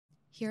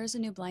Here's a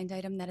new blind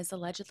item that is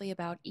allegedly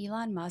about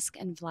Elon Musk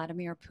and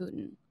Vladimir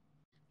Putin.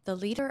 The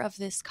leader of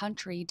this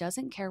country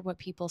doesn't care what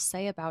people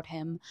say about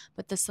him,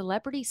 but the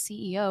celebrity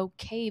CEO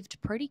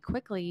caved pretty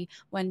quickly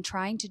when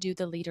trying to do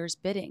the leader's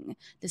bidding.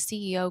 The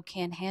CEO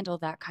can't handle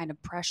that kind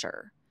of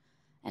pressure.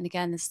 And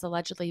again, this is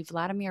allegedly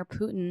Vladimir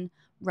Putin,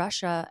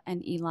 Russia,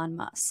 and Elon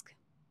Musk.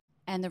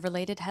 And the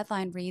related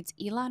headline reads,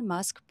 Elon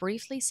Musk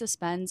briefly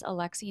suspends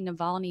Alexei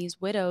Navalny's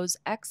widow's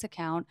X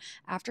account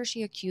after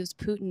she accused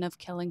Putin of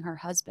killing her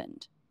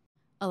husband.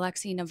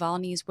 Alexei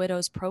Navalny's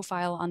widow's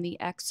profile on the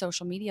X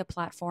social media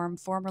platform,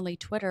 formerly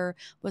Twitter,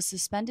 was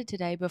suspended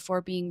today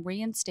before being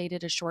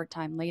reinstated a short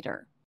time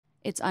later.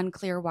 It's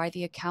unclear why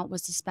the account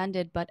was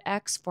suspended, but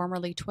X,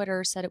 formerly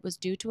Twitter, said it was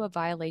due to a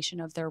violation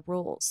of their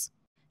rules.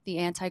 The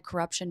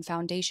Anti-Corruption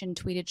Foundation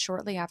tweeted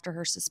shortly after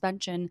her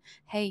suspension,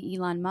 "Hey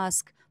Elon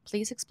Musk,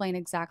 please explain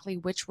exactly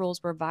which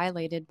rules were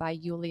violated by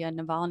Yulia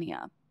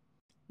Navalny."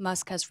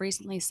 Musk has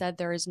recently said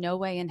there is no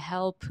way in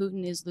hell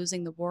Putin is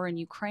losing the war in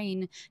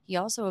Ukraine. He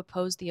also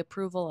opposed the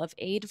approval of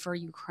aid for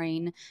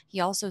Ukraine. He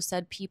also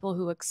said people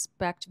who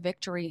expect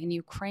victory in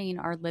Ukraine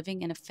are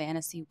living in a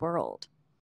fantasy world.